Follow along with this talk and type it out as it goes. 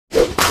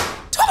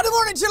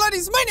morning to you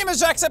ladies, my name is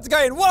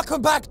Jacksepticeye and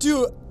welcome back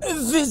to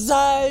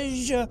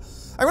Visage. I'm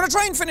gonna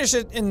try and finish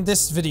it in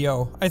this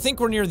video. I think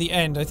we're near the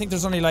end. I think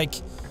there's only like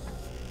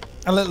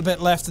a little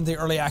bit left in the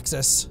early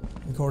access,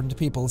 according to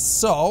people.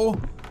 So,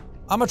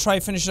 I'm gonna try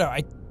and finish it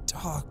out.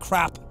 Oh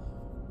crap.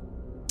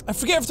 I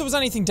forget if there was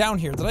anything down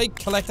here. Did I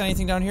collect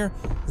anything down here?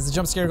 Is the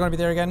jump scare gonna be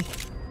there again?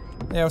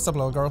 Yeah, what's up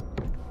little girl?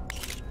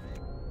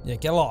 Yeah,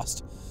 get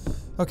lost.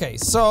 Okay,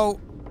 so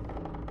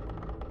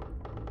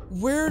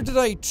where did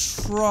I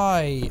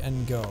try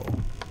and go?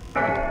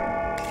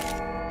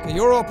 Okay,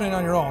 you're opening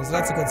on your own, so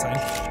that's a good sign.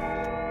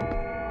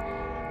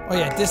 Oh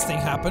yeah, this thing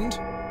happened.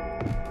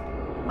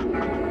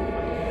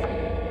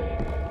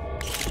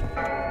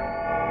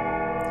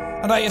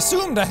 And I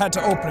assumed I had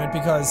to open it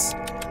because...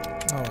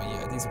 oh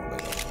yeah, these won't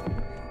light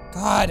up.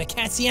 God, I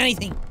can't see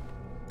anything!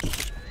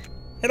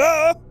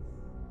 Hello?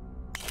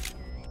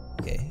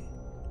 Okay.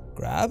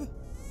 Grab.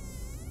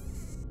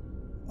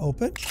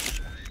 Open.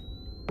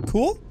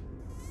 Cool.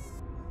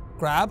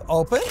 Grab,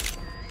 open.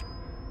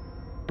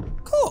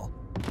 Cool.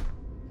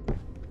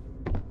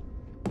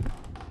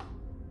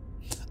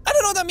 I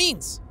don't know what that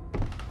means.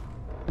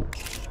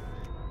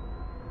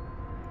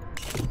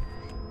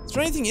 Is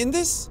there anything in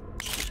this?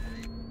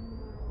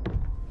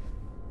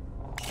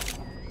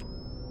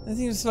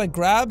 Anything just like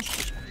grab?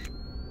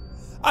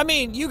 I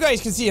mean, you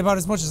guys can see about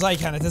as much as I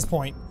can at this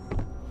point.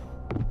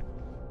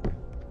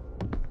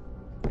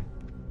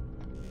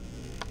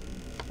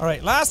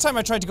 Alright, last time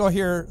I tried to go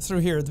through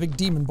here, the big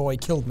demon boy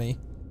killed me.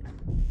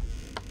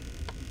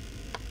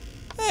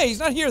 Hey, he's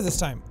not here this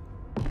time.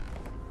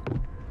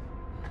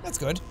 That's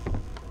good.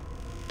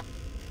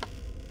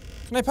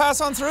 Can I pass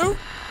on through?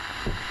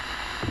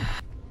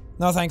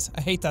 No thanks,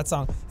 I hate that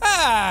song.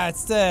 Ah,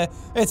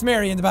 it's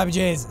Mary and the Baby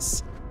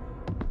Jesus.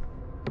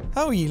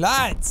 How are you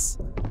lads?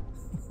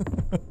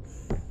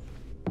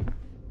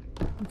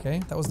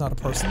 Okay, that was not a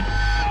person.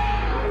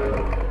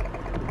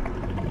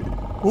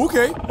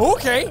 Okay,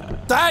 okay.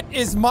 That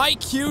is my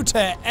cue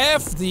to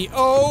F the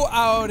O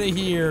out of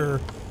here.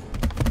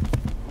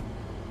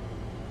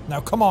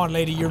 Now come on,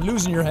 lady, you're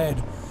losing your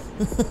head.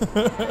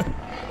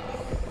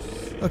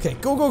 Okay,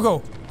 go, go,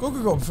 go. Go,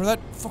 go, go, before that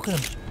fucking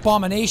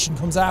abomination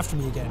comes after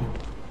me again.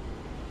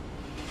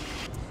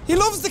 He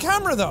loves the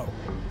camera, though.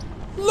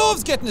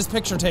 Loves getting his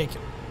picture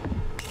taken.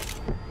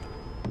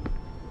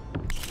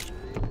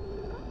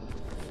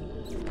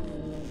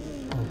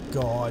 Oh,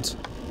 God.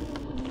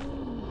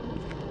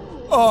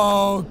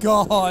 Oh,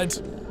 God.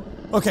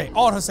 Okay,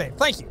 autosave.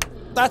 Thank you.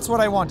 That's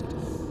what I wanted.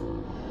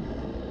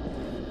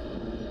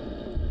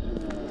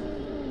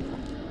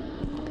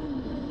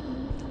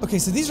 Okay,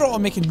 so these are all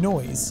making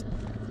noise.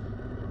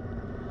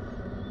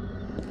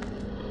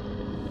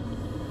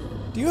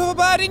 Do you have a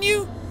bat in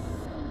you?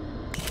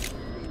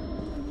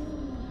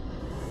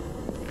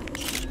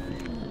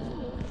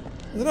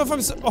 I don't know if I'm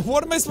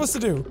what am I supposed to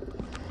do?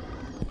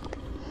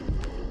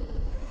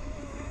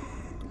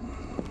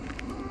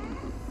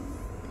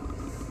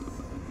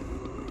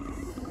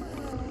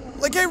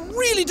 Like, I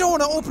really don't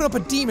want to open up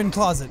a demon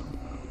closet.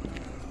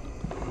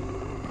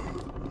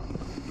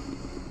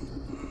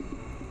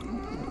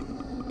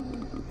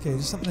 Okay,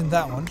 there's something in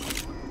that one.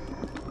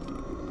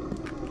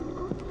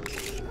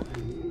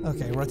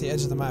 Okay, we're at the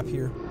edge of the map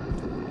here.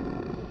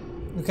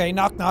 Okay,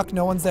 knock knock,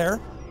 no one's there.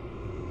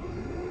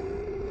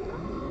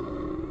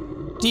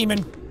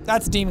 Demon.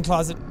 That's a demon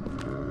closet.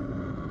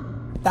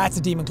 That's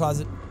a demon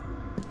closet.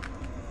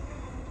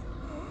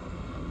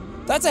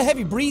 That's a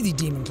heavy breathy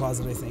demon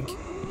closet, I think.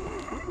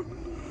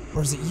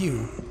 Or is it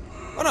you?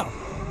 Oh no.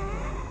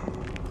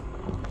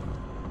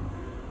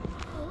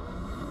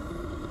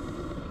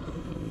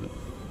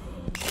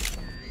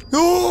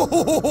 Oh!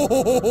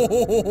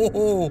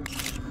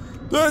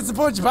 That's a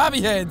bunch of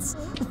bobby heads.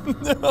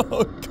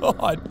 No,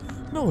 God.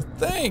 No,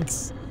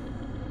 thanks.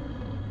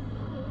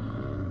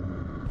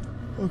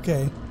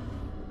 Okay.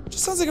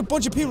 Just sounds like a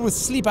bunch of people with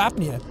sleep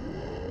apnea.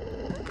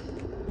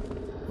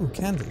 Ooh,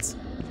 candles.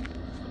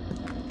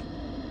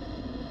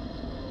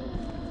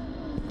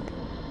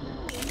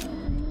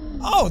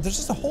 Oh, there's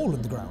just a hole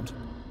in the ground.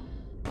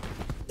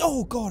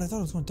 Oh God, I thought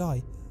I was gonna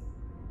die.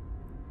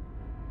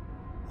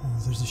 Oh,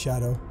 there's a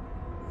shadow.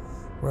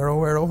 Where, oh,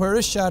 where, oh, where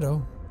is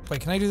shadow? Wait,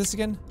 can I do this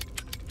again?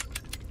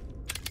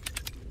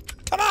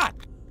 Come on!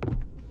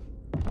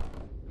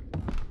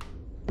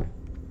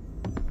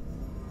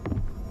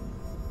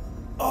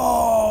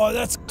 Oh,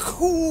 that's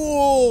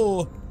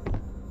cool!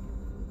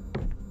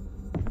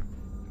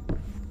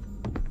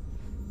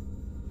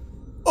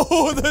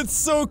 Oh, that's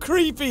so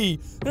creepy!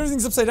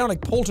 Everything's upside down like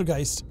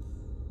Poltergeist.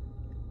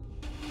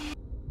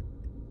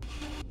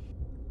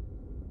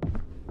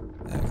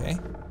 Okay.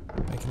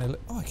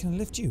 I can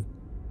lift you.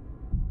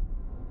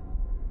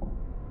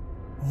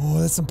 Oh,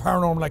 that's some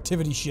paranormal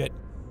activity shit.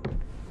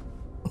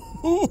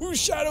 Whose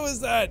shadow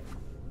is that?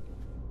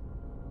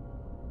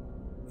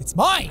 It's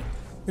mine!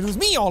 It was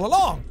me all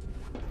along!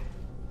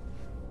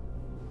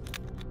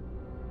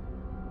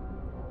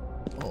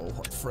 Oh,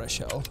 what fresh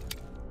hell.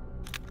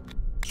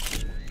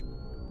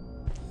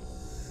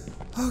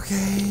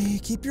 Okay,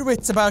 keep your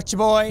wits about you,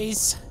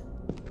 boys.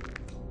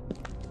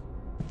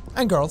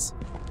 And girls.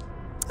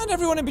 And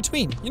everyone in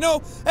between. You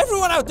know,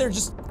 everyone out there,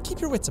 just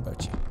keep your wits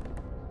about you.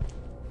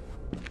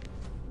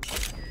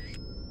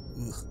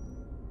 Ugh.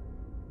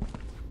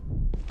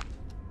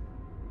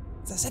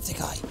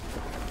 Jacksepticeye.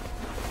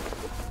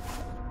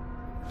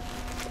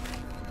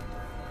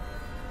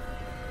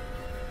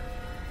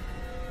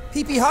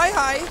 Pee-pee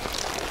hi-hi.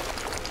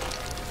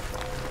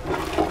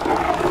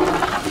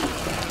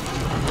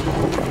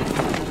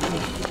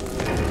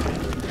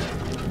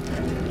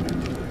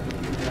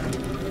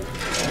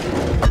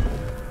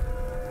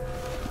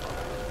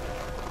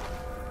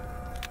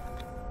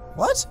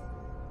 What?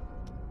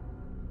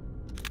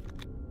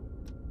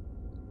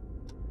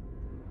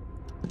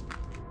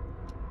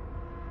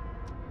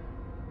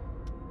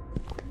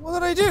 What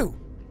did I do?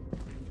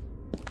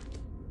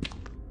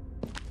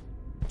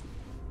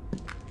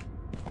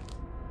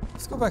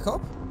 Let's go back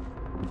up.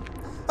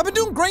 I've been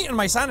doing great on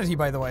my sanity,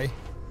 by the way.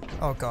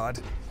 Oh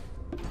god.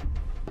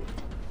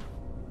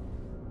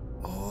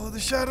 Oh, the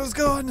shadow's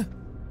gone.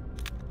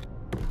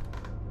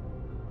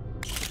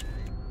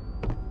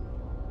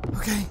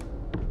 Okay.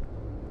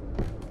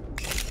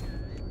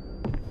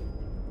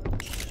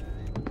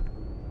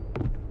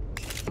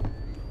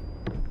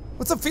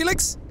 What's up,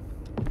 Felix?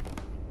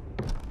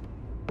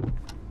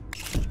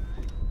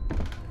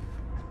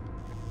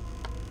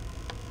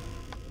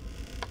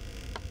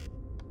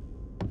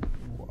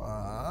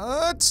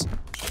 What?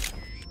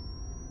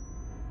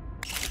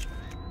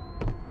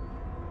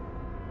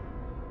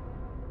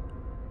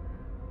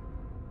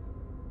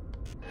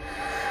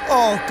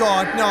 Oh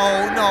god,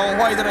 no, no,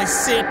 why did I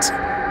sit?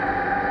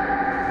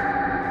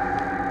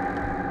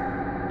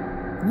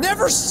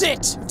 Never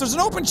sit! If there's an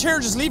open chair,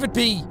 just leave it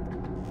be.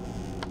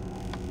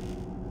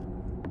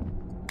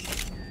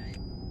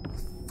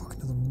 Fuck,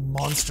 another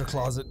monster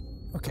closet.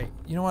 Okay,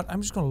 you know what?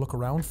 I'm just gonna look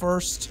around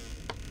first.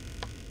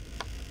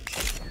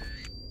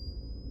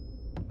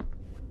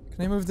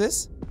 Can I move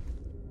this?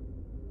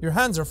 Your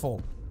hands are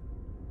full.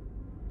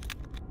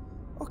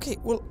 Okay,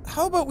 well,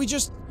 how about we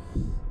just...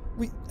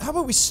 how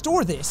about we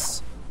store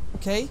this?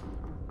 Okay?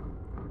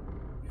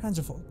 Your hands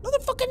are full. No, they're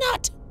fucking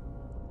not!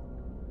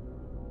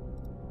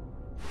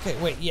 Okay,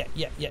 wait, yeah.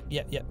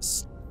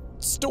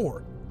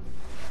 Store.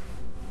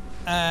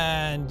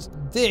 And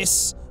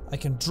this, I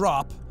can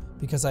drop,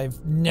 because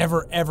I've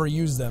never ever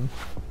used them.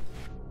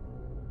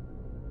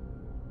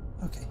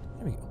 Okay,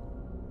 there we go.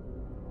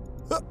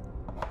 Huh.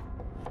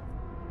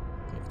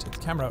 Okay, take the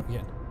camera out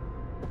again.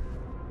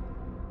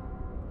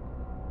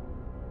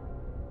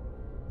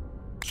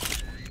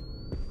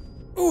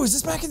 Ooh, is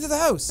this back into the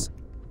house?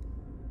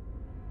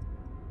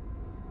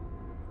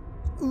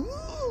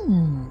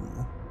 Ooh.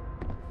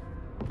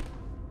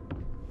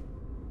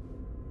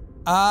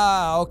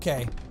 Ah,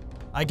 okay.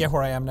 I get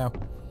where I am now.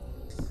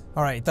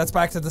 Alright, that's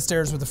back to the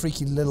stairs where the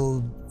freaky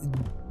little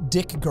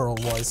dick girl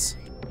was.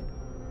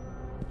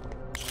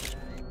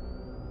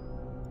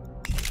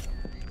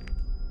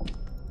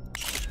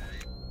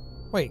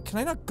 Wait, can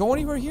I not go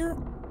anywhere here?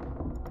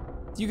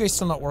 Do you guys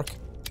still not work?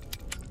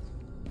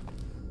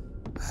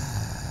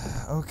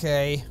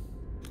 Okay.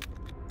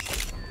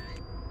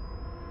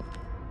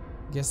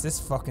 Guess this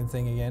fucking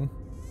thing again.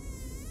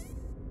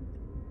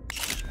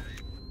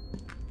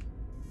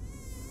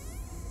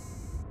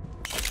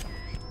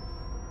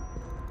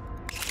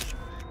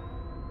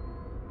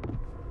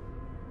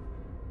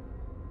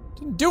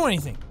 Didn't do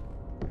anything.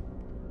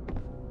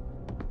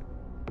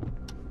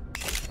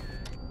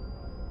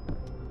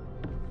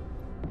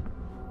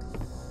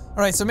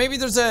 Alright, so maybe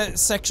there's a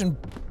section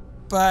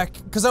back,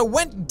 because I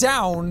went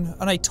down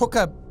and I took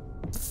a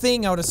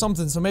thing out of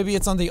something, so maybe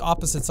it's on the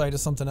opposite side of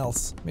something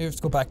else. Maybe I have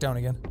to go back down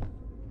again.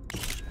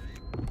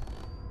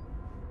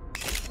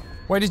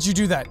 Why did you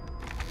do that?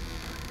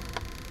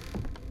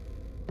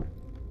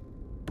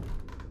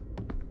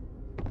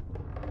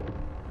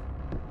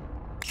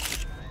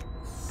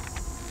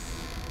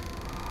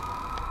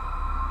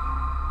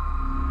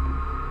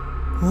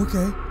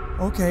 Okay,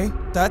 okay,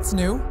 that's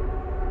new.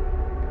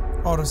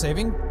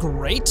 Auto-saving,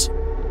 great.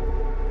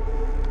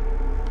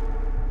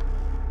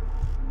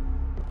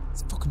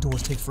 These fucking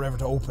doors take forever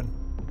to open.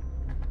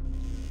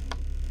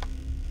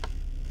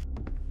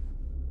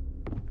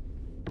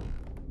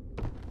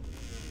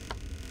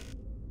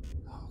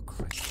 Oh,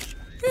 Christ.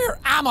 Where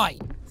am I?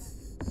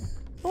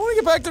 I want to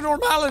get back to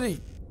normality.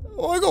 I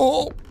want to go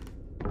home.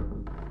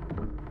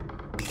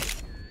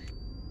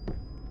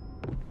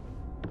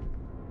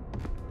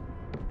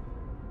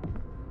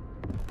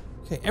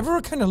 Okay,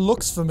 everyone kind of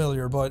looks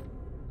familiar, but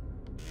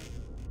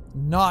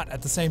not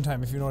at the same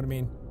time, if you know what I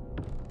mean.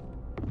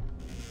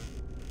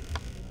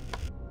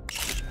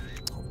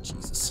 Oh,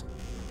 Jesus.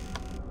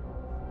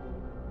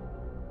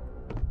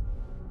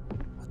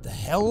 What the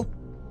hell?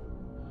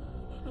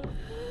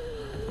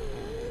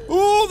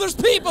 Oh, there's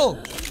people!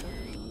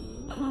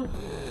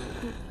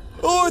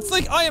 Oh, it's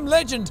like I Am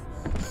Legend.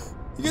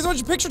 You guys want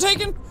your picture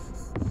taken?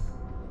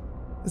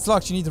 It's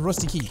locked, you need the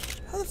rusty key.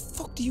 How the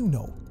fuck do you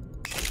know?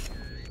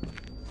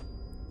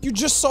 You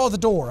just saw the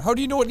door. How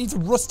do you know it needs a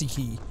rusty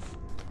key?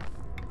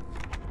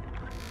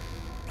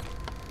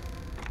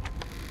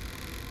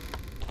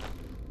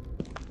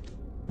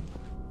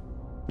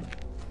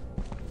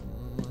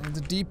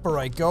 deeper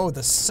I go,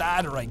 the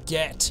sadder I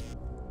get.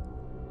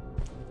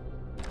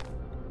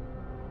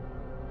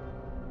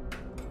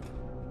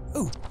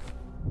 Ooh.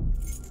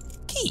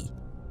 Key.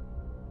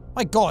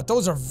 My god,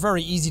 those are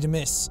very easy to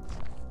miss.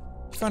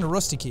 You found a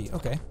rusty key,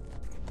 okay.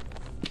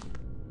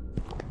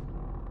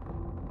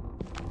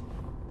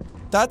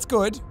 That's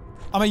good.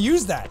 I'ma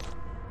use that.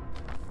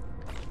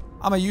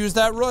 I'ma use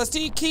that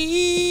rusty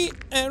key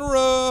and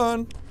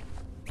run.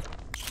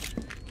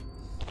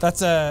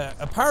 That's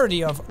a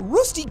parody of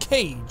Rusty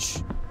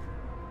Cage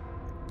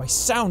by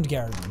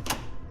Soundgarden.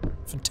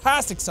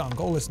 Fantastic song,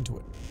 go listen to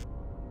it.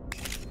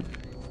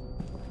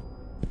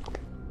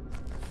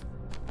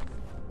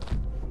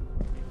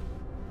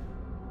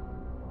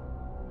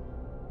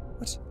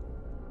 What?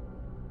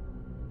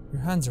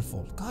 Your hands are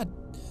full.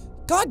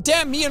 God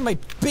damn me and my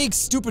big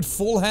stupid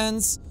full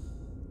hands.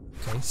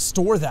 Okay,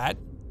 store that.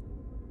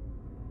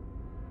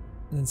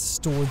 And then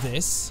store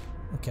this.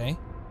 Okay.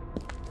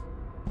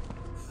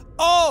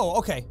 Oh,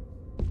 okay.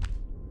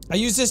 I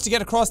use this to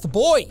get across the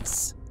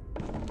boys.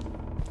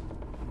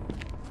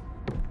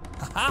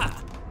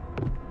 Aha.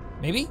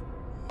 Maybe?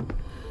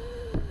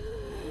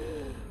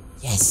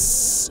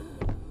 Yes.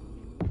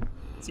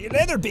 See you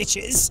later,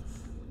 bitches.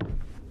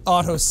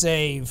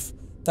 Autosave.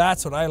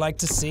 That's what I like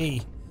to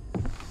see.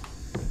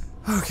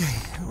 Okay,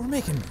 we're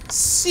making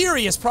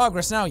serious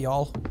progress now,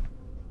 y'all.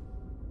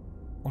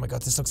 Oh my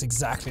god, this looks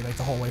exactly like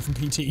the hallway from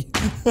PT.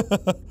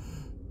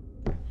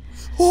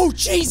 Oh,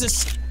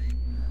 Jesus!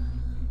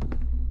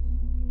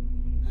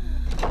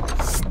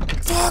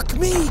 Fuck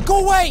me!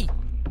 Go away!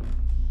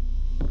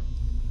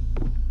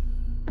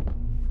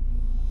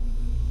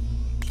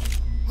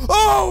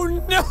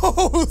 Oh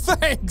no!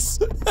 Thanks!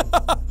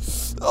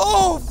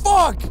 Oh,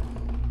 fuck!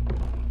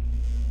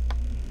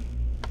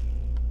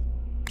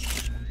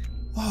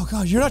 Oh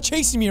god, you're not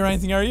chasing me or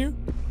anything, are you?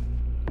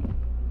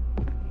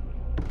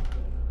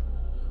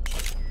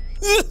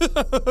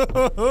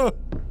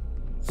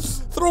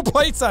 Throw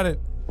plates at it!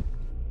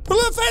 Put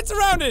a fence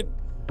around it!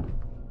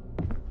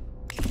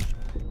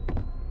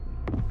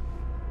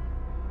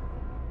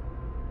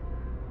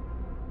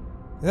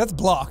 That's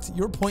blocked.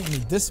 You're pointing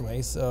me this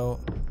way, so...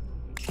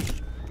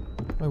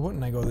 Why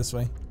wouldn't I go this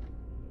way?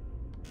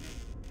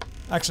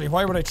 Actually,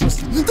 why would I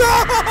trust-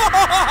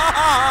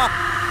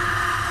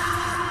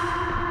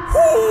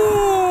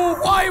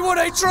 Why would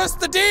I trust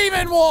the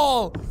demon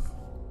wall?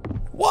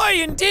 Why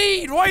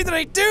indeed? Why did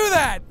I do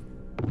that?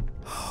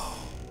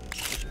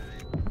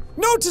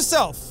 Note to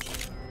self.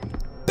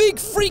 Big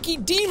freaky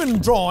demon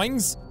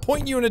drawings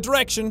point you in a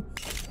direction.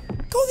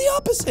 Go the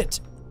opposite.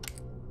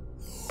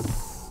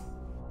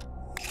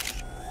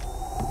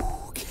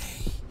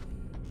 Okay.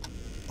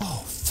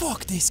 Oh,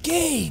 fuck this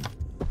game.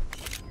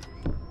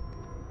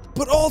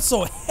 But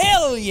also,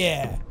 hell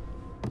yeah.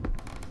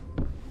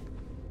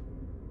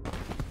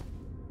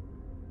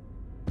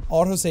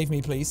 Autosave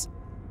me, please.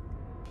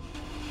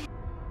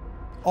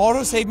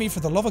 Autosave me for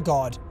the love of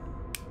God.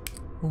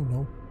 Oh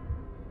no.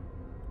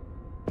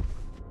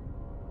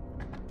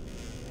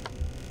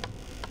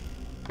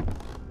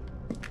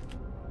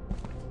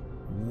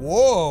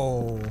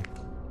 Whoa.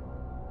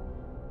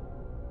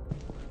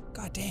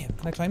 God damn,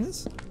 can I climb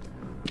this?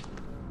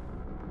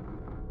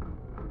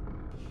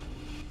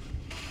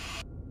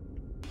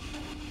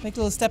 Make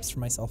little steps for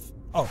myself.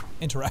 Oh,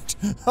 interact.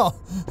 Oh.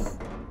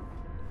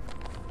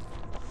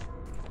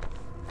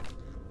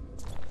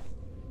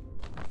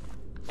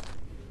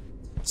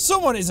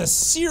 Someone is a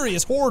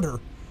serious hoarder.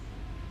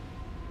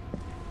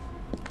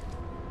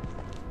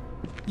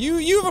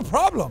 You have a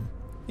problem.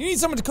 You need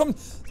someone to come.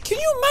 Can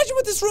you imagine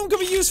what this room could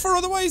be used for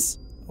otherwise?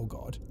 Oh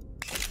god.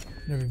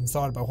 Never even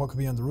thought about what could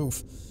be on the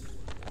roof.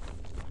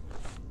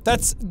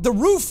 That's the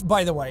roof,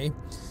 by the way,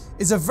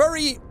 is a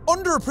very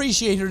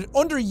underappreciated,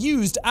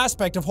 underused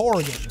aspect of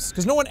horror games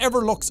because no one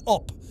ever looks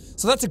up.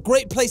 So that's a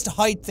great place to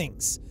hide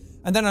things.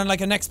 And then on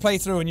like a next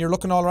playthrough and you're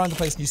looking all around the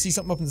place and you see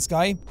something up in the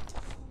sky,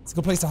 it's a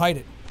good place to hide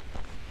it.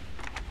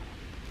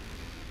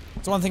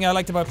 So one thing I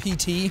liked about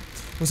PT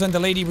was when the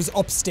lady was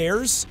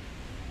upstairs,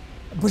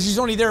 but she's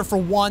only there for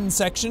one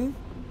section,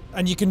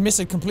 and you can miss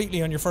it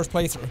completely on your first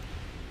playthrough.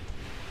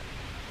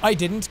 I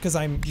didn't, because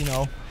I'm, you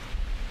know,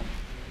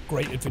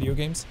 great at video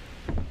games.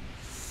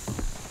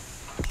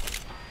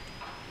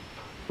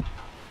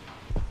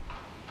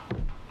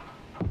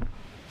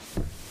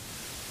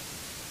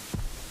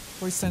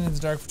 Why stand in the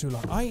dark for too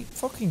long? I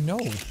fucking know.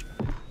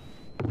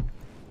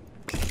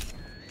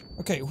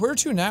 Okay, where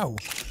to now?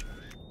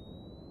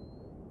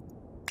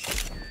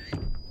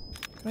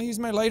 Can I use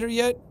my lighter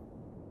yet?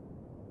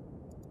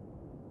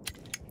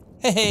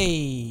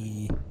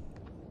 Hey!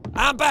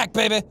 I'm back,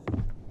 baby!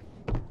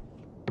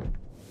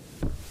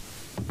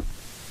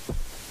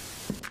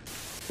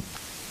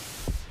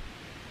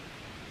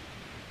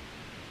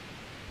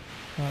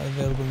 Not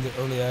available in the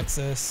early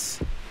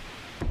access.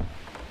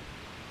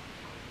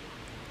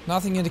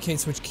 Nothing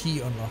indicates which key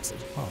unlocks it.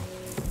 Oh.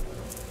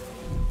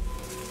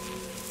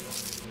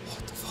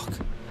 What the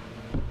fuck?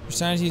 Your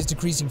sanity is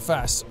decreasing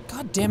fast.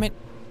 God damn it.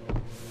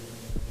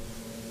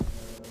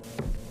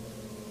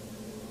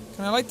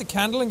 Can I light the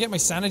candle and get my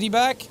sanity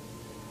back?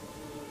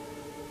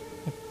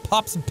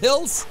 pop some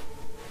pills?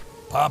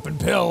 Popping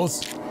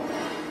pills.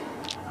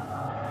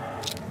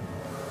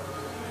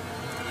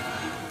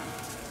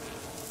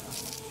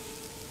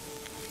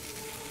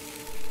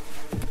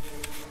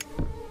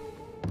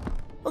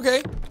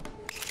 Okay.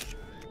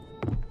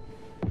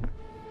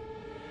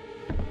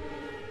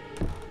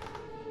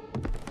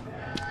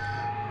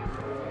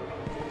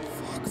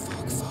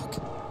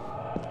 Fuck.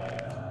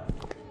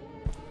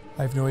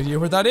 I have no idea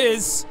where that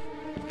is.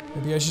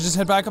 Maybe I should just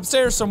head back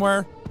upstairs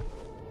somewhere.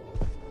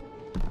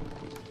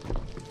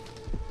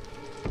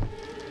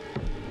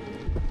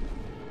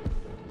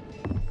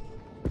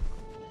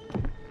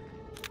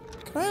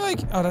 Can I like...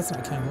 Oh, that's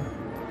not a candle.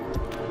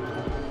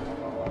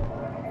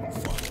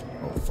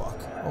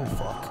 Oh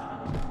fuck.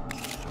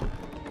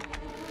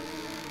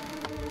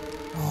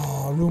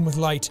 Oh, a room with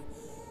light.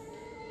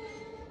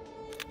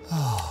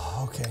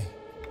 Oh, okay.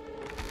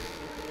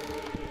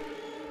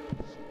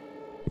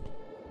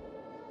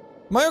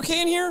 Am I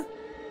okay in here?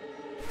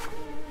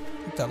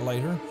 Take that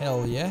lighter.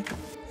 Hell yeah.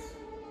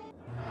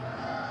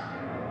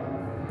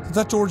 Did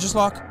that door just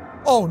lock?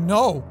 Oh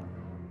no!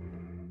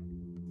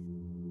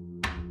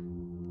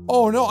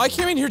 Oh no, I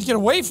came in here to get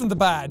away from the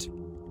bad.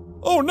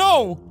 Oh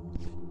no!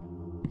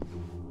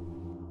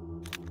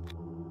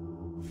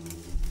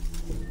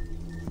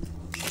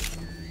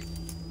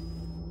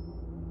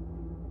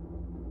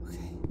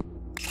 Okay.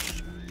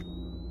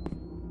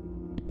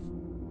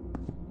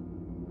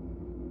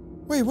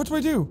 Wait, what do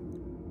I do?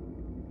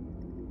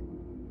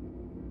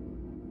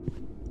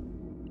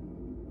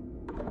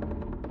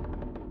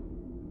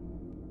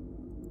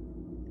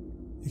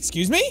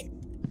 Excuse me?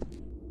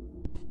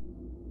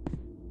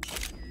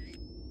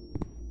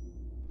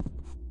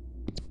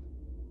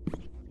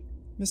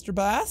 Mr.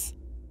 Bath?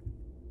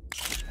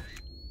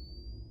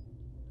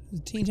 There's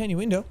a teeny tiny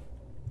window.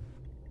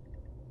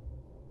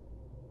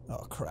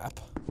 Oh crap.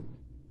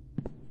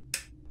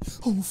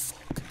 Oh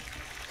fuck.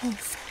 Oh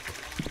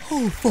fuck.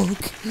 Oh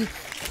fuck.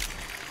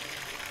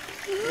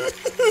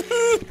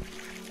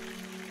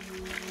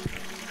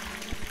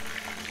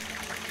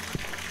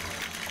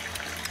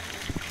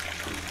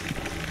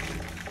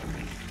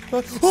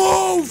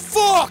 Oh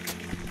fuck!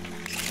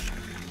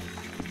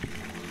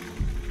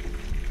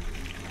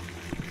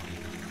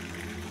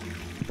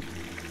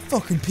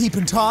 Fucking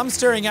peeping Tom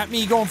staring at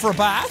me going for a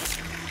bath.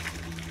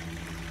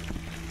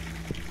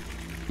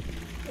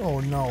 Oh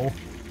no.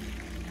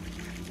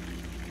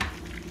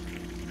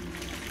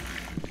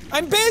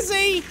 I'm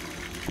busy!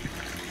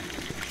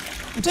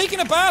 I'm taking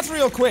a bath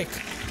real quick.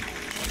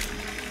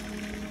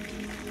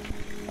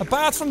 A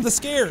bath from the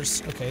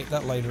scares. Okay,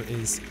 that lighter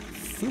is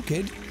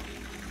fooked.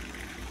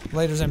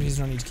 Lighter's empty,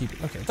 so I don't need to keep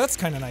it. Okay, that's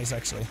kind of nice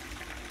actually.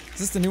 Is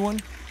this the new one?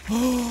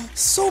 Oh,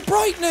 so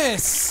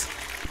brightness!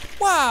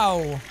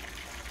 Wow!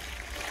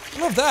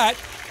 Love that.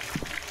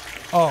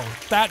 Oh,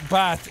 that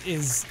bath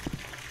is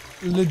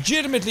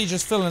legitimately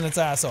just filling its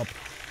ass up.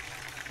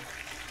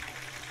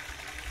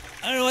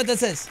 I don't know what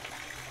this is.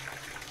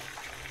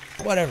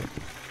 Whatever.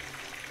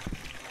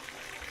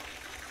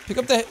 Pick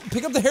up the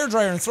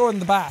hairdryer and throw it in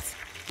the bath.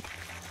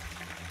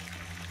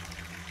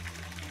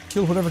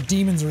 Kill whatever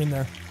demons are in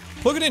there.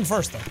 Plug it in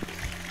first, though.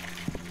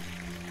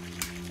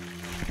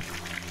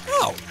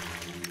 Oh!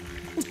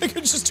 I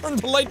could just turn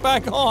the light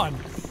back on.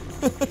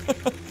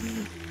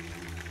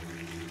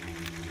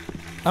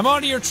 I'm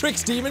onto your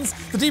tricks, demons.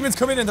 The demons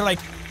come in and they're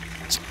like,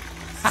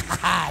 ha ha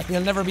ha,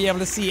 you'll never be able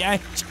to see.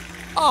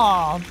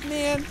 Aw,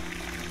 man.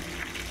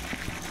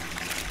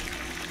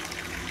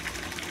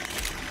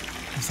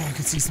 I thought I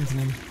could see something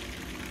in.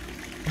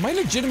 Am I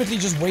legitimately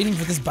just waiting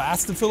for this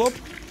bath to fill up?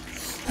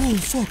 Oh,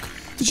 fuck.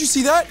 Did you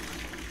see that?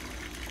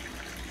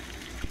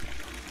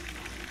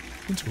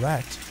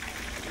 Interact.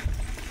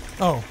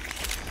 Oh.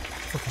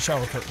 Fucking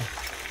shower curtain.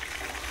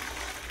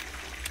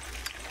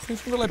 Can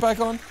you turn the light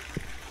back on?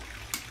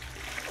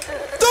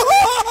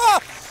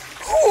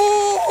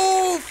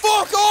 Oh,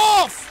 fuck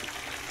off!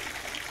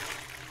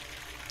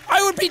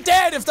 I would be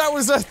dead if that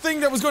was a thing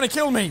that was going to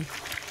kill me.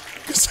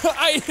 Because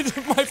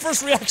my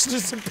first reaction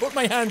is to put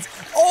my hands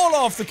all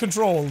off the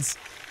controls.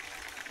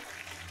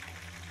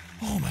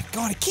 Oh my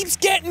god, it keeps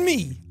getting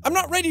me! I'm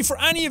not ready for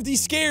any of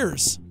these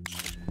scares.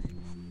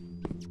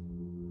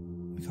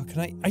 Oh my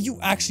god, are you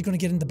actually going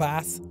to get in the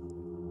bath?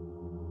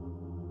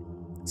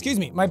 Excuse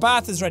me, my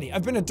bath is ready.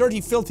 I've been a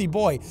dirty, filthy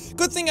boy.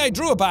 Good thing I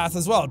drew a bath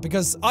as well,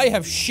 because I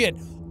have shit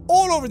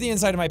all over the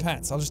inside of my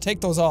pants. I'll just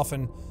take those off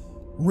and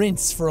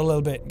rinse for a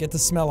little bit. Get the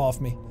smell off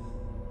me.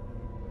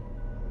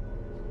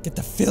 Get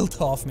the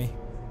filth off me.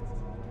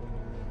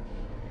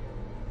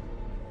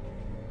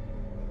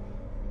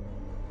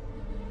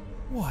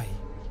 Why?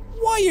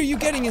 Why are you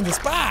getting in this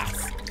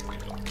bath?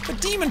 If a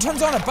demon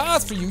turns on a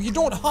bath for you, you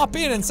don't hop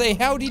in and say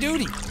howdy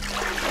doody.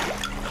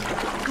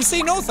 You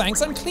say no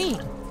thanks, I'm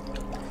clean.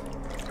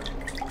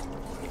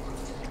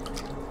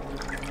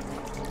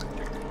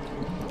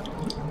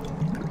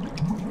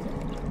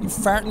 You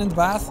farting in the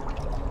bath?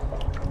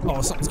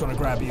 Oh, something's gonna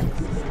grab you.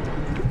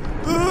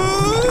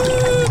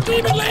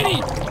 Demon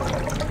lady!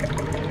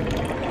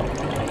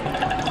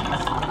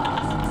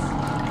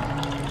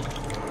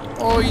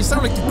 Oh, you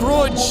sound like the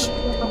Grudge.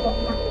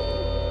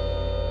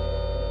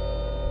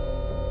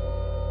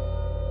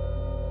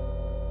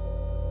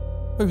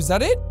 Wait, was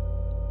that it?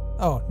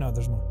 Oh, no,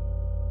 there's more.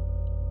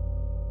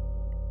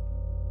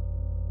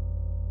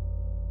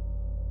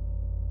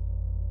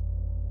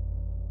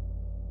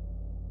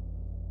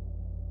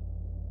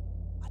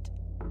 What?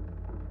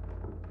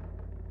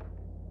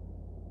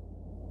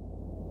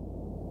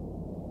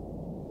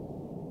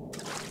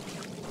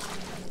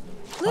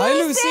 Hi,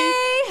 Lucy!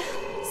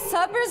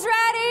 Supper's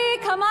ready!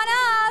 Come on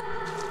up!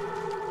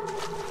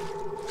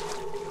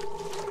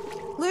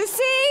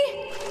 Lucy?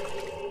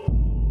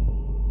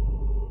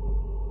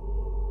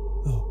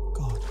 Oh,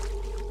 God.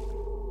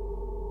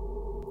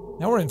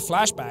 Now we're in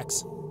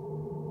flashbacks.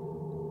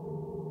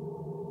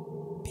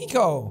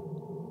 Pico!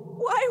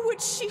 Why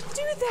would she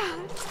do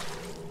that?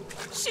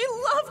 She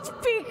loved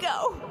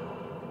Pico!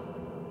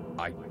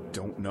 I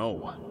don't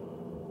know.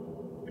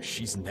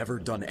 She's never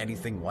done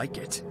anything like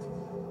it.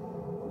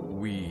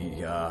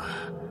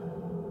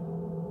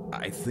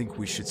 I think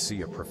we should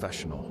see a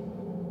professional.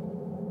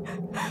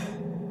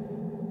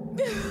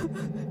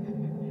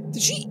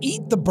 Did she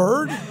eat the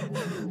bird?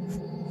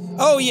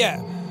 Oh,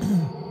 yeah.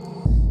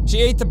 She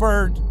ate the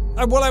bird.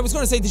 Well, I was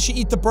going to say, did she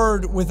eat the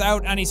bird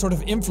without any sort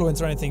of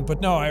influence or anything?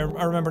 But no, I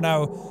remember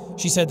now,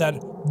 she said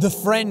that the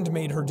friend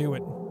made her do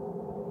it.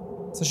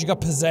 So she got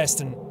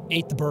possessed and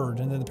ate the bird,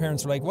 and then the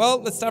parents were like, well,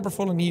 let's stab her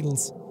full of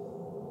needles.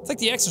 It's like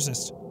The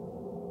Exorcist.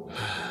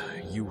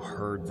 You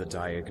heard the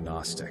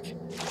diagnostic.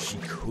 She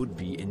could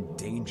be in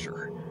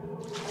danger.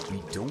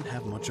 We don't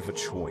have much of a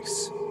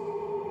choice.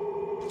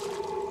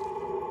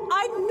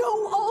 I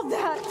know all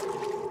that!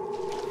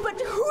 But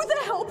who the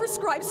hell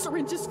prescribes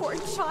syringes for a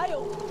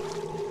child?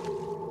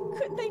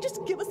 Couldn't they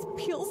just give us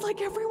pills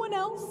like everyone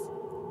else?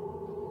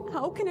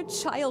 How can a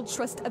child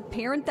trust a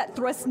parent that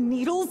thrusts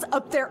needles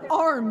up their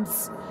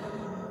arms?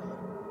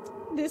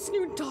 This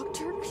new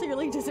doctor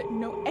clearly doesn't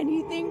know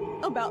anything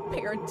about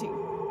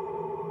parenting.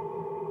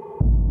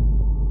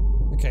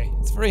 Okay,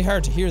 it's very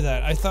hard to hear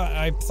that. I thought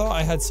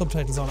I had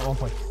subtitles on at one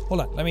point.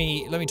 Hold on, let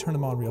me turn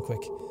them on real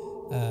quick.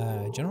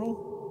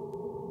 General?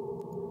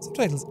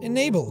 Subtitles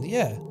enabled,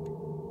 yeah.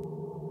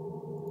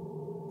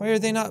 Why are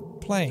they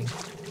not playing?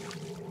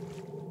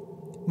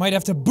 Might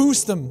have to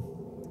boost them.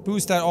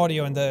 Boost that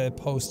audio in the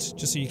post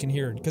just so you can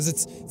hear it, because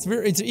it's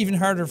even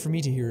harder for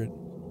me to hear it.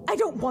 I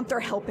don't want their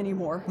help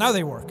anymore. Now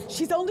they work.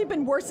 She's only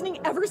been worsening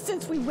ever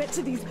since we went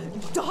to these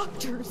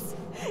doctors.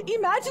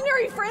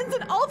 Imaginary friends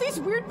and all these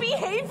weird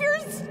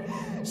behaviors.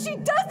 She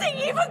doesn't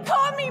even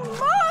call me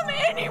Mom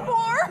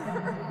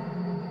anymore.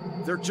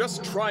 They're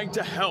just trying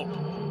to help.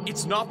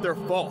 It's not their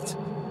fault.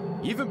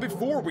 Even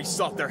before we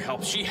sought their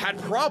help, she had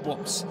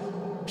problems.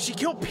 She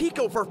killed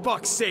Pico for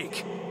fuck's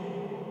sake.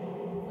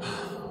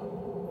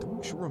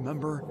 Don't you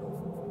remember?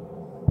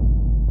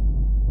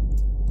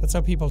 That's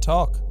how people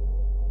talk.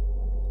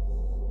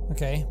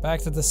 Okay,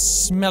 back to the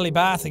smelly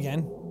bath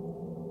again.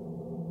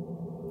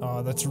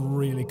 Oh, that's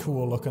really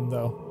cool looking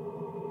though.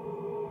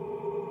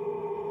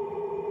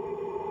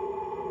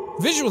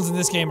 Visuals in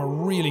this game are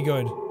really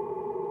good.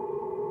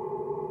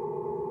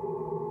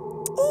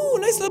 Ooh,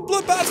 nice little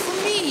bloodbath for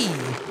me!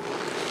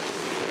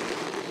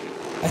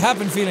 I have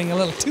been feeling a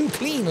little too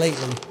clean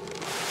lately.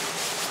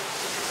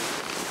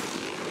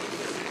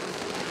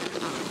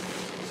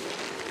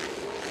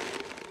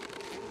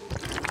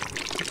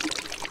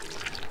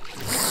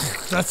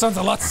 That sounds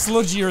a lot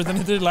sludgier than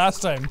it did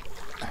last time.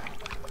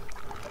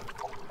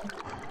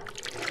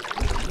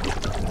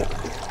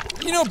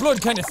 You know, blood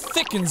kind of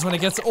thickens when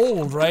it gets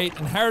old, right?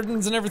 And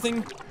hardens and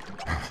everything.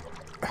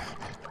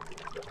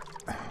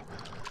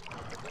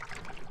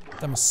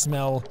 That must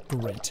smell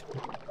great.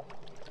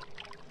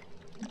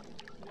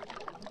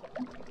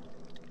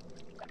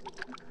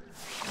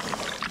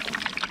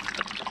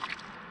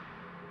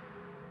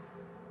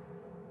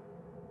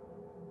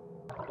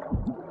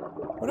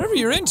 Whatever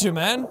you're into,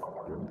 man.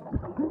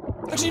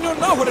 Actually, no,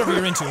 not whatever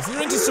you're into. If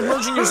you're into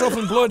submerging yourself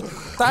in blood,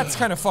 that's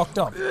kind of fucked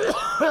up.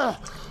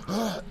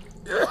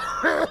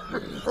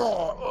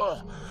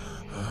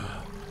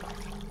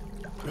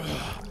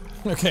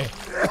 Okay.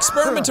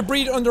 Experiment to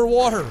breathe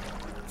underwater.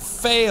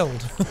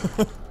 Failed.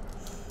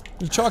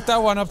 You chalked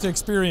that one up to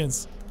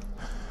experience.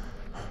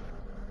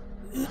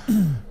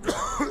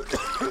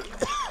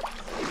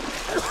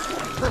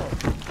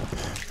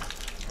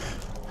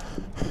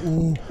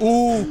 Ooh,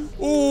 ooh,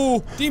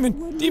 ooh!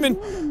 Demon! Demon!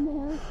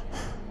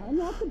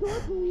 Unlock the door,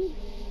 please.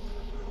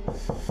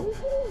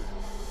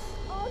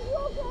 Are you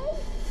okay?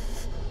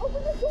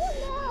 Open the door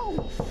now!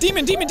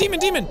 Demon! Demon! Demon!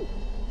 Demon!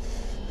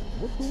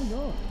 What's going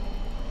on?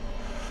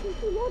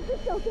 She locked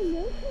herself in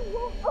there. She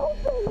won't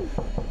open!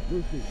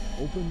 Lucy,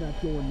 open that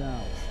door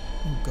now.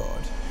 Oh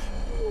god.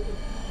 Lucy,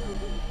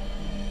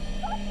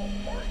 open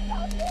that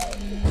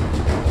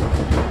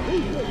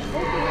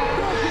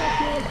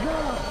door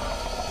now!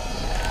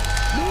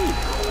 Move!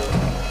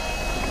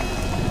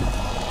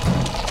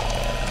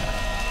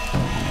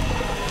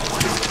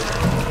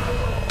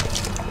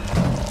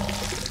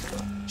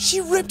 She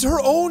ripped her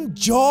own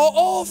jaw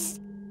off?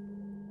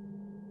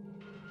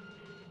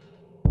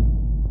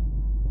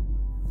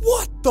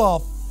 What the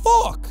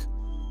fuck?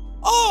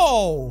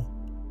 Oh!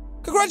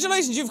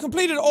 Congratulations, you've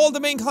completed all the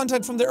main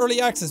content from the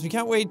early access. We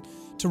can't wait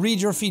to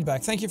read your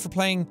feedback. Thank you for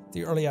playing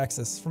the early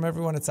access. From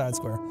everyone at Sad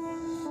Square.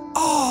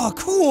 Oh,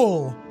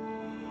 cool!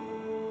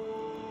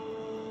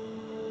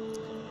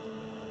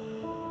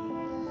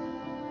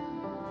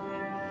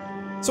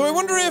 So I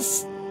wonder if...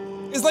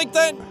 is like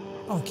that...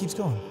 oh, it keeps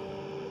going.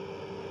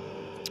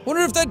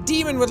 Wonder if that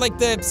demon with like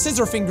the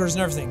scissor fingers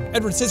and everything,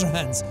 Edward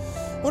Scissorhands,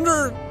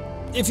 wonder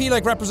if he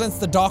like represents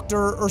the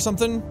doctor or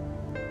something?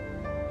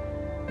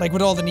 Like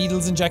with all the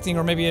needles injecting,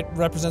 or maybe it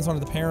represents one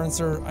of the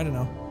parents, or I don't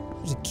know.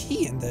 There's a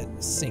key in the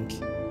sink.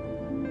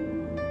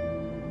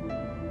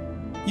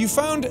 You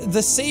found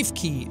the safe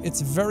key.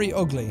 It's very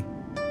ugly.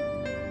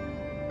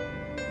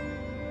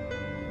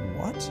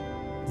 What?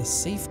 The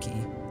safe key?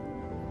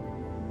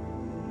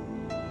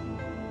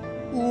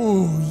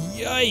 Ooh,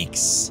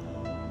 yikes.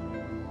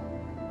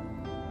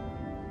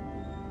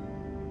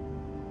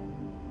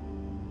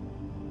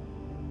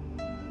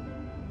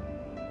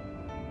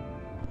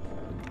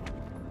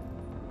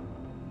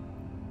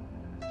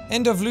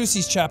 End of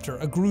Lucy's chapter,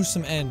 a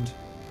gruesome end.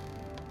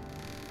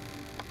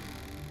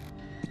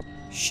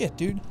 Shit,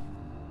 dude.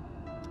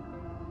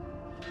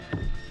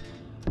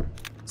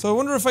 So I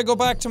wonder if I go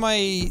back to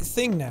my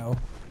thing now.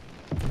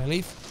 Can I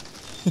leave?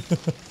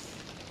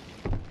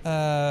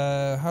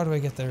 How do I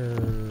get there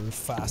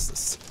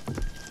fastest? I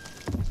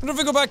wonder if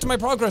I go back to my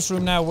progress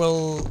room now,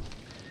 will...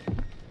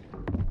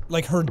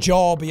 like her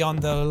jaw be on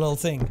the little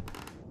thing.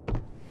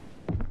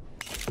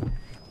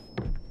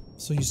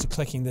 So used to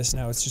clicking this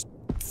now, it's just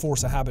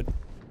force of habit.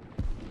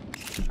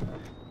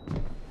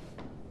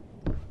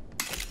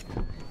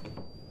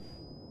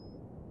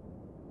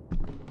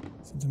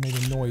 Something made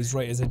a noise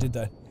right as I did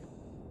that.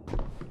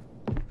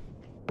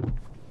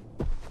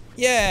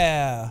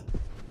 Yeah!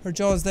 Her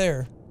jaw's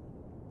there.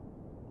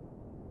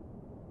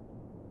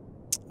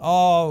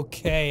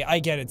 Okay, I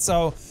get it.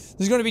 So,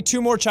 there's gonna be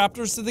 2 more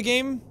chapters to the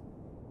game.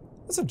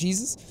 What's up,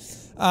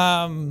 Jesus?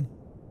 And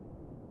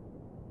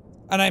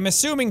I'm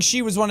assuming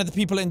she was one of the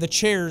people in the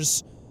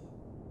chairs.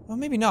 Well,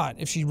 maybe not,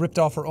 if she ripped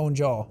off her own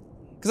jaw.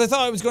 Because I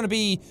thought it was going to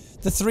be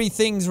the 3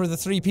 things were the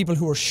 3 people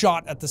who were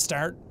shot at the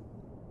start.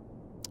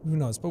 Who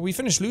knows? But we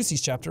finished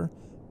Lucy's chapter.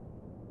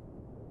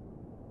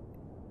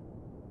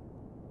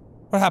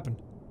 What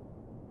happened?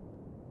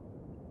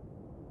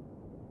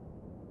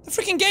 The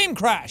freaking game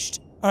crashed!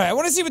 Alright, I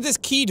want to see what this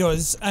key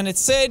does, and it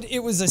said it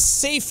was a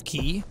safe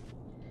key.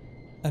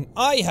 And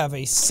I have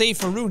a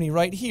safe-a-rooney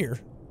right here.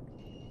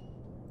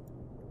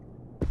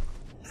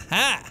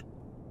 Ha!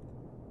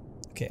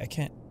 Okay, I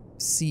can't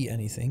see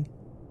anything.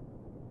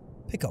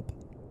 Pick up.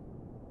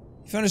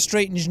 You found a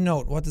strange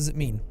note. What does it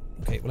mean?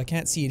 Okay, well I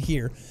can't see it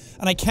here.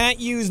 And I can't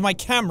use my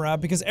camera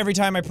because every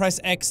time I press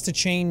X to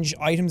change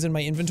items in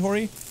my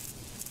inventory.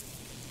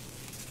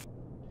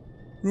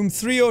 Room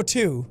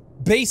 302.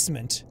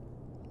 Basement.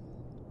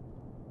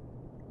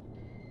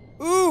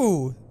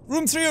 Ooh!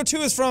 Room 302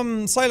 is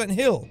from Silent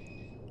Hill.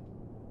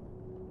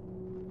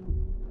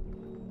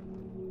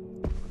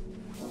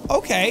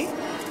 Okay.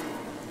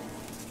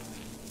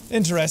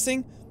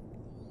 Interesting.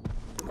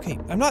 Okay,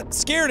 I'm not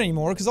scared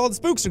anymore because all the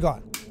spooks are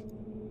gone.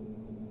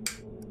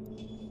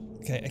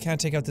 Okay, I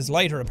can't take out this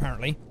lighter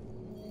apparently.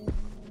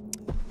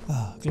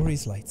 Ah,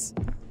 glorious lights.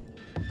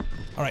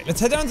 Alright,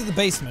 let's head down to the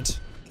basement.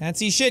 Can't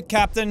see shit,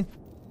 Captain.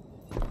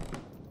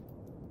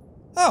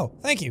 Oh,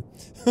 thank you.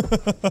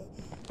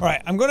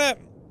 Alright, I'm gonna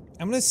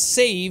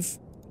save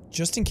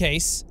just in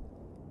case.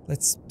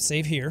 Let's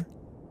save here.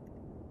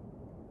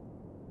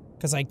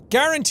 Because I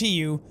guarantee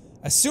you,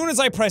 as soon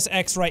as I press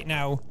X right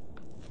now...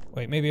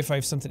 Wait, maybe if I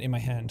have something in my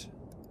hand.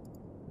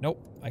 Nope,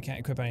 I can't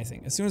equip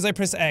anything. As soon as I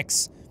press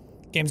X,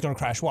 game's gonna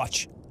crash.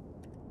 Watch.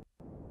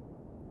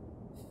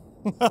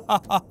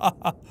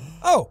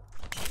 Oh!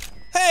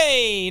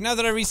 Hey! Now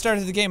that I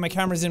restarted the game, my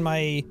camera's in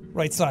my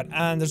right slot,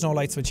 and there's no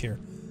light switch here.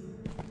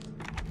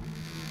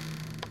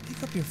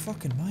 Make up your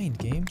fucking mind,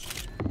 game.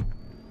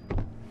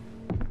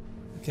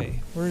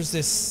 Okay, where's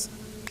this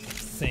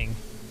thing?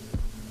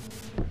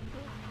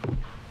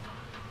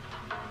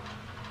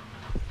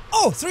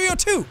 Oh,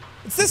 302!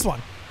 It's this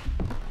one!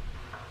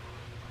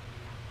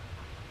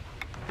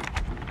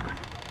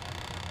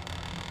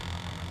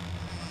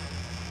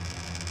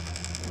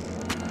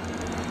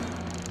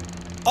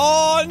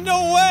 Oh,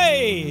 no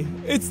way!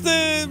 It's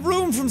the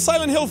room from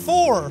Silent Hill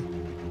 4!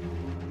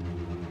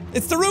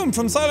 It's the room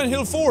from Silent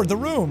Hill 4, the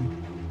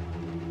room!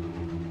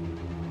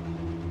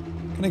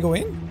 Can I go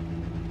in?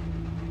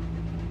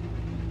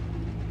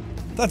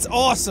 That's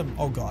awesome!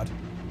 Oh god.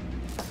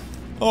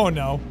 Oh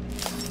no.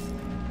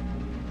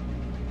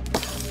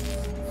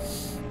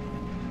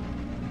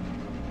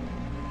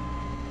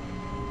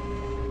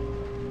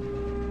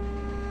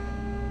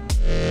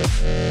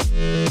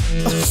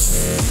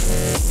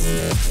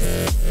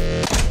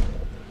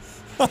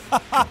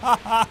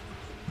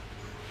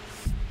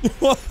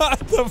 What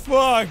the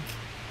fuck?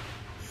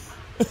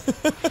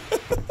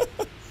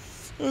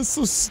 That was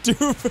so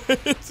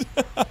stupid.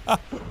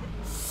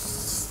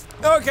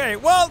 Okay,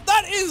 well,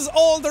 that is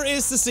all there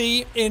is to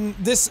see in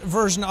this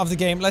version of the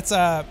game. Let's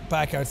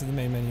back out to the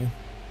main menu.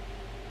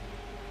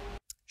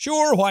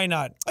 Sure, why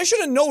not? I should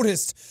have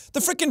noticed the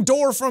freaking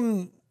door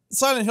from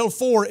Silent Hill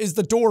 4 is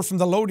the door from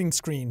the loading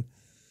screen.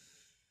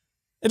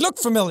 It looked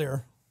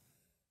familiar.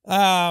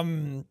 That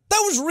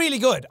was really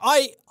good.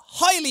 I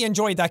highly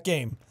enjoyed that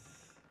game.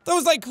 That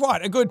was like,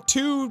 what, a good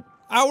 2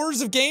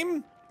 hours of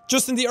game?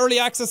 Just in the early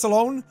access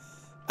alone?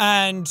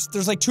 And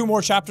there's like 2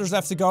 more chapters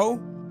left to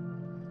go.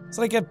 It's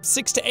like a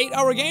 6 to 8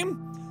 hour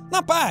game?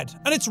 Not bad.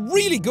 And it's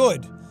really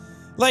good.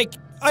 Like,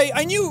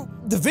 I knew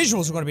the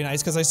visuals were going to be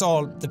nice because I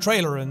saw the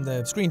trailer and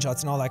the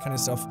screenshots and all that kind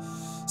of stuff.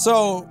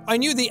 So, I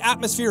knew the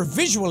atmosphere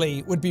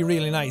visually would be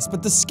really nice,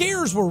 but the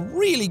scares were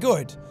really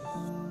good.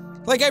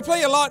 Like, I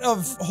play a lot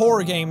of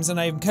horror games and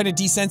I'm kind of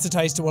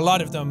desensitized to a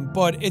lot of them,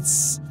 but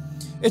it's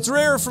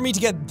rare for me to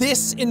get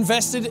this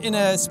invested in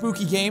a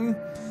spooky game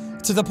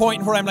to the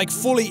point where I'm like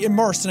fully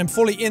immersed and I'm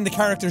fully in the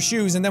character's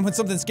shoes, and then when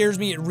something scares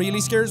me, it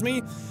really scares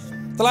me.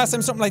 The last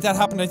time something like that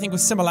happened, I think,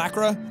 was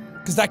Simulacra,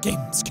 because that game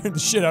scared the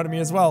shit out of me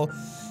as well.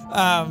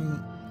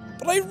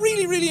 But I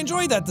really, really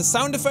enjoyed that. The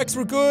sound effects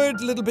were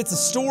good, little bits of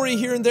story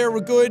here and there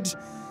were good.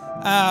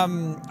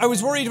 I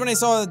was worried when I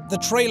saw the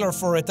trailer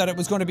for it that it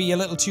was going to be a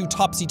little too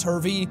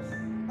topsy-turvy,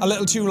 a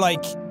little too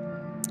like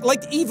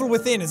Evil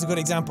Within is a good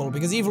example,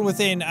 because Evil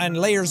Within and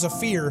Layers of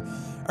Fear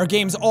are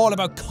games all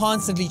about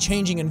constantly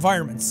changing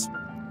environments.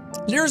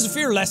 Layers of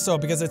Fear less so,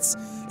 because it's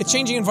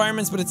changing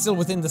environments, but it's still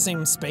within the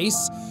same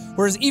space.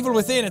 Whereas Evil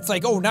Within, it's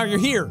like, oh, now you're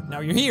here, now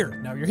you're here,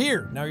 now you're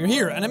here, now you're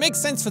here. And it makes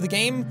sense for the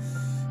game,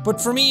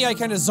 but for me, I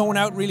kind of zone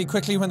out really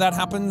quickly when that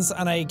happens,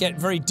 and I get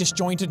very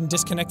disjointed and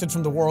disconnected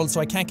from the world, so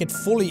I can't get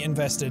fully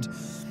invested.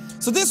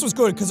 So this was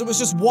good, because it was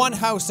just one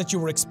house that you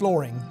were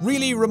exploring.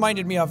 Really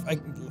reminded me of,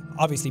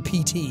 obviously,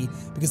 PT,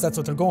 because that's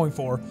what they're going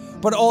for.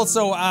 But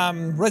also,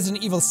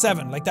 Resident Evil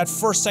 7, like that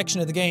first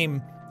section of the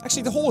game.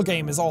 Actually, the whole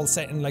game is all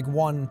set in like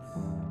one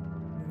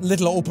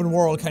little open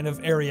world kind of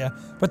area.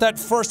 But that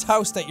first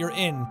house that you're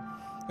in,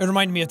 it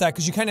reminded me of that,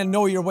 because you kind of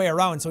know your way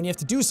around. So when you have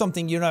to do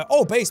something, you know,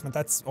 oh, basement,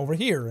 that's over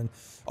here. And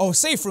oh,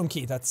 safe room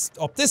key, that's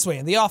up this way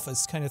in the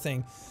office kind of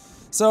thing.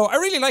 So I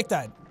really liked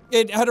that.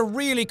 It had a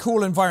really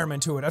cool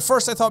environment to it. At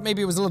first I thought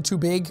maybe it was a little too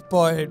big,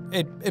 but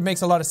it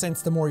makes a lot of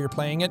sense the more you're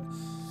playing it.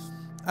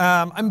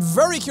 I'm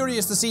very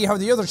curious to see how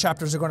the other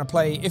chapters are going to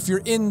play if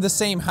you're in the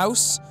same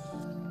house,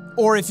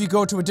 or if you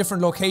go to a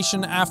different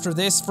location after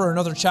this for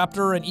another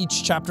chapter and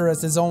each chapter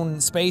has its own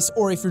space,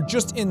 or if you're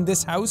just in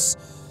this house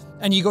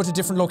and you go to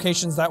different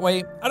locations that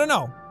way. I don't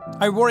know.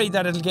 I worry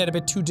that it'll get a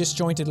bit too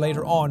disjointed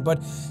later on, but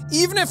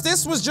even if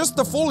this was just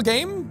the full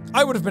game,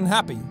 I would have been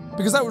happy,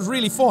 because that was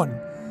really fun.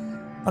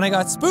 And I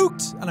got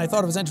spooked, and I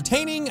thought it was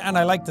entertaining, and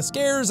I liked the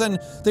scares, and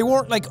they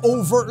weren't like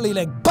overtly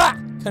like, bah!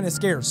 Kind of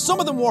scares. Some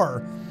of them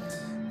were.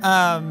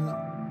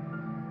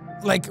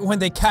 Like when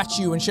they catch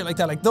you and shit like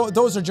that, like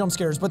those are jump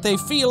scares, but they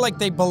feel like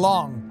they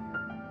belong.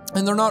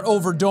 And they're not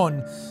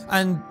overdone.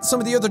 And some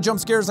of the other jump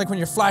scares, like when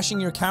you're flashing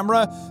your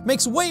camera,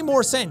 makes way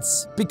more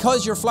sense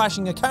because you're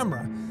flashing a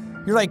camera.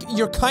 You're like,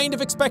 you're kind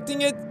of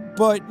expecting it,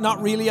 but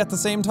not really at the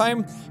same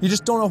time. You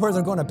just don't know where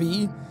they're gonna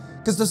be.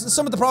 Because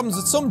some of the problems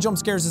with some jump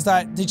scares is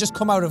that they just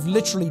come out of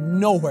literally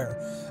nowhere.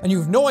 And you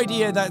have no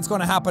idea that it's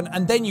gonna happen,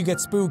 and then you get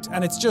spooked,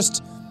 and it's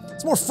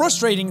more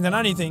frustrating than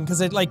anything,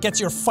 because it like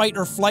gets your fight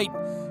or flight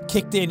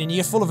kicked in and you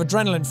get full of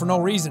adrenaline for no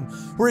reason.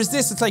 Whereas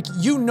this, it's like,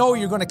 you know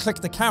you're gonna click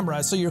the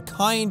camera, so you're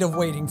kind of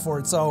waiting for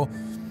it. So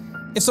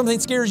if something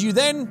scares you,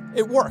 then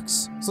it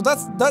works. So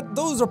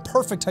those are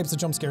perfect types of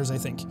jump scares, I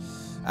think.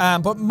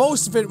 But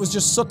most of it was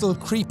just subtle,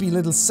 creepy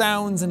little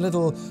sounds and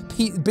little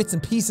bits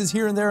and pieces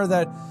here and there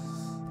that,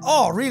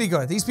 oh, really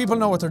good. These people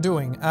know what they're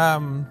doing.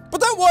 But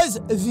that was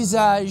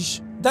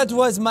Visage. That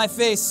was my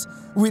face.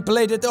 We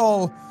played it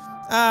all.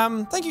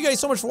 Thank you guys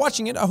so much for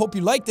watching it. I hope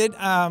you liked it.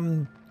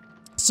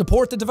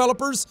 Support the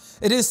developers.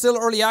 It is still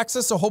early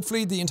access, so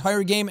hopefully the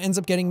entire game ends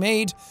up getting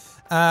made.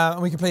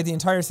 And we can play the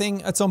entire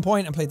thing at some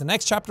point and play the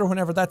next chapter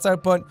whenever that's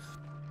out, but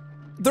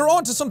they're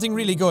on to something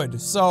really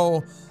good.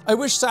 So I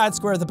wish Sad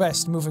Square the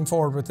best moving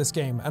forward with this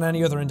game and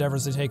any other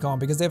endeavors they take on,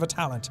 because they have a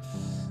talent.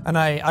 And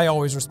I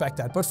always respect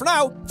that. But for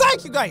now,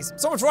 thank you guys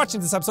so much for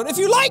watching this episode. If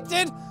you liked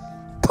it,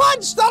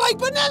 punch the like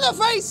button in the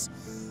face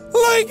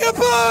like a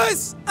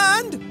boss!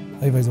 And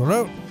hey guys, all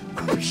out.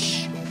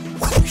 Whoosh,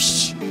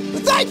 whoosh.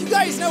 But thank you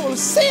guys, now we'll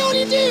see all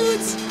you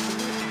dudes for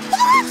the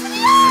next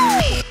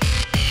video!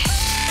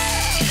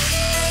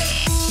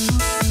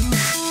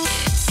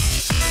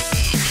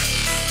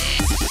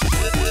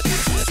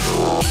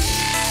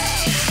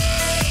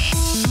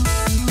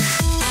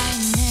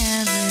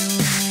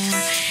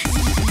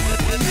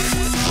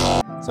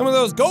 Some of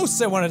those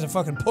ghosts I wanted to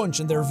fucking punch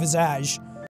in their visage.